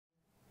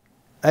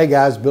Hey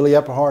guys, Billy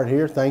Epperhart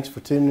here. Thanks for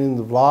tuning in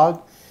to the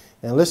vlog.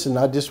 And listen,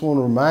 I just want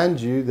to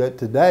remind you that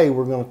today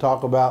we're going to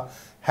talk about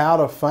how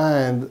to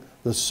find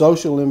the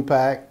social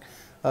impact,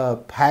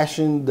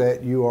 passion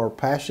that you are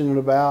passionate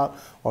about,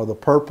 or the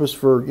purpose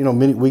for,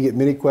 we get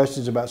many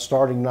questions about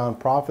starting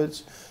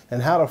nonprofits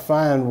and how to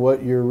find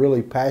what you're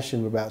really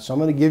passionate about. So I'm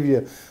going to give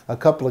you a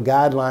couple of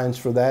guidelines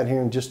for that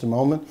here in just a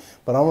moment.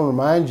 But I want to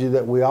remind you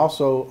that we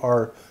also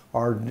are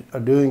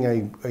doing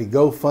a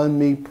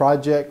GoFundMe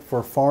project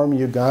for Farm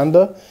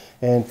Uganda.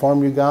 And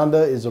Farm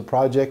Uganda is a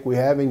project we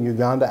have in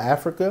Uganda,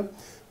 Africa,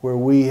 where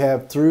we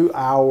have, through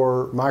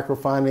our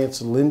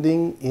microfinance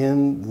lending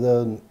in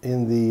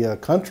the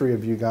country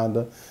of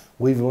Uganda,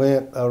 we've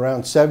lent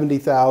around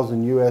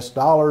 70,000 US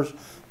dollars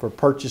for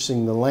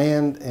purchasing the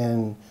land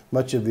and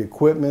much of the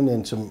equipment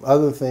and some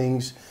other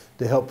things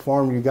to help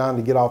Farm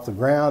Uganda get off the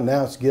ground.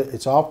 Now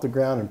it's off the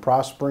ground and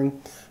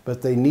prospering,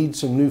 but they need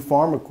some new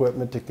farm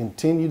equipment to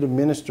continue to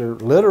minister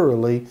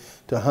literally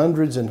to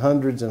hundreds and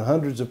hundreds and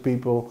hundreds of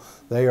people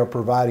they are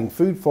providing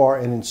food for,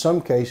 and in some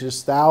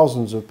cases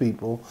thousands of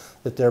people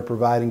that they're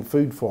providing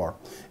food for.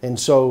 And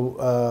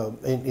so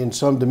in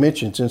some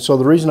dimensions. And so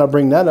the reason I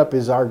bring that up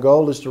is our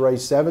goal is to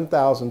raise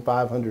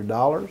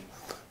 $7,500.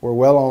 We're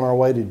well on our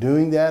way to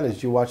doing that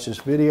as you watch this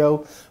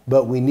video,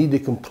 but we need to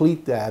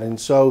complete that. And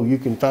so you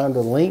can find a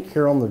link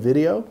here on the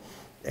video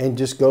and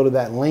just go to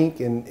that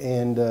link.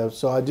 And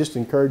so I just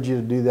encourage you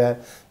to do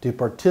that, to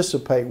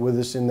participate with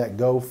us in that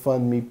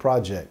GoFundMe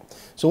project.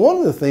 So one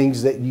of the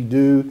things that you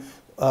do,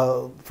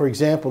 for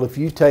example, if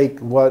you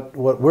take what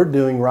we're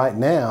doing right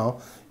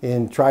now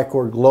in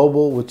Tricord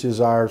Global, which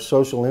is our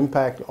social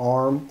impact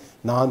arm,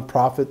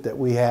 nonprofit that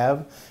we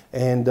have,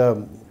 and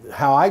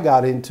how I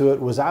got into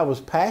it was I was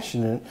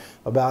passionate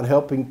about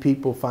helping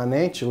people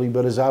financially,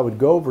 but as I would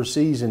go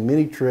overseas in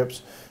many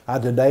trips, I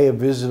today have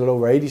visited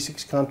over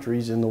 86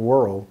 countries in the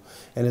world.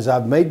 And as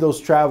I've made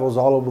those travels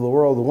all over the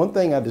world, the one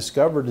thing I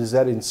discovered is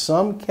that in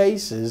some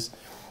cases,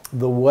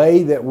 the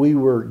way that we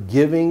were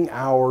giving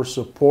our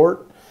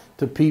support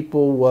to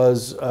people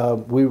was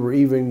we were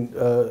even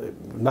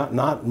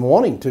not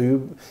wanting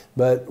to,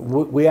 but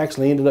we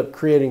actually ended up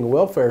creating a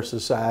welfare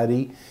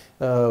society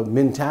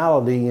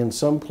mentality. In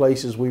some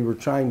places we were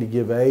trying to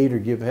give aid or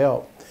give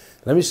help.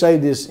 Let me say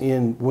this,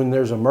 when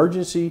there's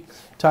emergency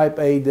type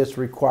aid that's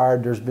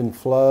required, there's been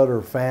flood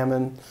or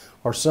famine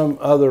or some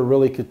other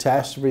really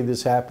catastrophe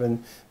that's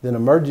happened, then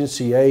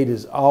emergency aid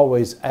is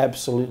always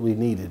absolutely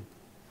needed.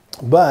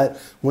 But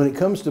when it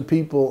comes to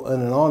people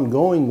in an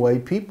ongoing way,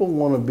 people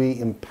want to be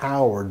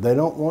empowered. They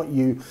don't want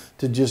you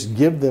to just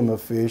give them a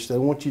fish. They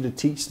want you to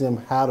teach them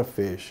how to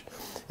fish.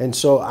 And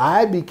so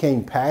I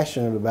became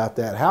passionate about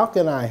that. How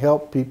can I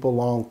help people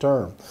long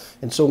term?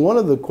 And so one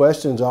of the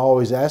questions I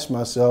always ask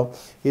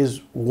myself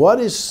is, what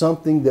is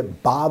something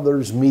that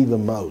bothers me the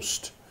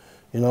most?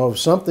 If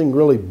something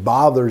really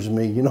bothers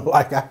me,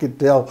 like I could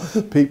tell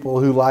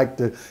people who like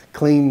to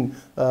clean,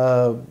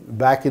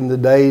 back in the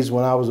days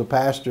when I was a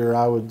pastor,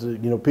 I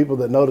would, people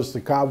that noticed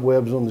the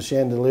cobwebs on the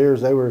chandeliers,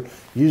 they were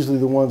usually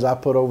the ones I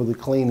put over the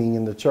cleaning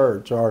in the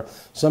church. Or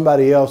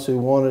somebody else who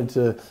wanted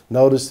to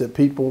notice that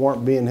people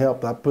weren't being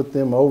helped, I put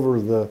them over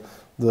the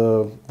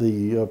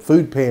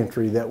food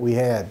pantry that we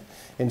had.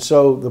 And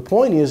so the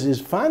point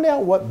is find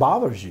out what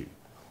bothers you.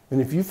 And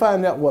if you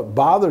find out what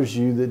bothers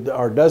you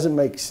or doesn't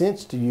make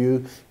sense to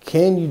you,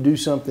 can you do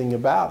something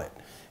about it?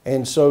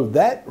 And so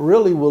that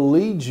really will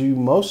lead you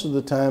most of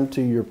the time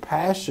to your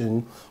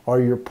passion or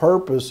your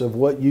purpose of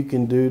what you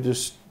can do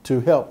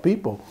to help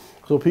people.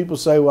 So people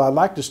say, well, I'd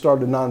like to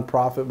start a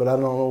nonprofit, but I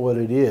don't know what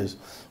it is.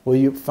 Well,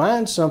 you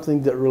find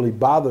something that really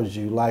bothers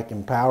you, like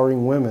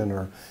empowering women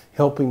or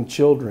helping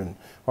children.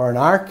 Or in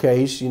our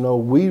case,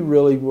 we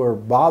really were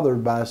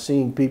bothered by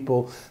seeing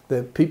people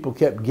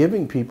kept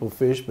giving people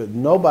fish, but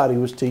nobody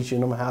was teaching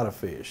them how to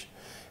fish.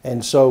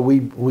 And so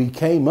we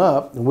came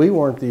up, and we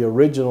weren't the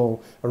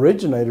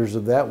originators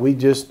of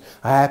that.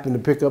 I happened to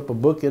pick up a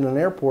book in an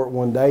airport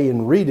one day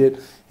and read it,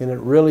 and it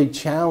really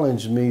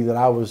challenged me that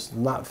I was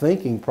not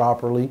thinking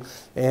properly.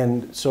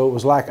 And so it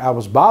was like I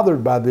was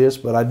bothered by this,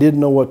 but I didn't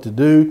know what to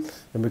do.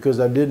 And because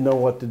I didn't know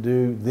what to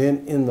do,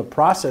 then in the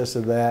process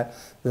of that,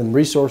 then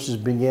resources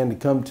began to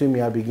come to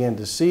me. I began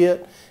to see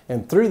it.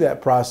 And through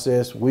that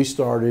process, we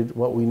started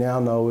what we now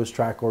know as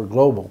Tricord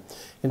Global.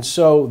 And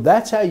so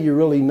that's how you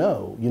really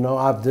know.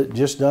 I've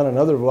just done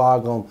another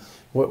vlog on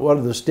what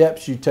are the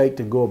steps you take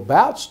to go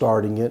about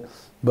starting it.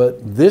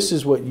 But this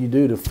is what you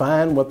do to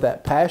find what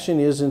that passion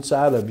is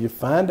inside of you.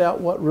 Find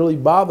out what really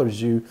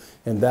bothers you,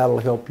 and that'll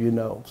help you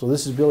know. So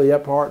this is Billy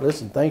Epperhart.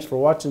 Listen, thanks for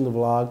watching the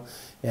vlog,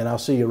 and I'll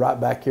see you right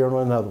back here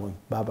on another one.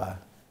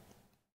 Bye-bye.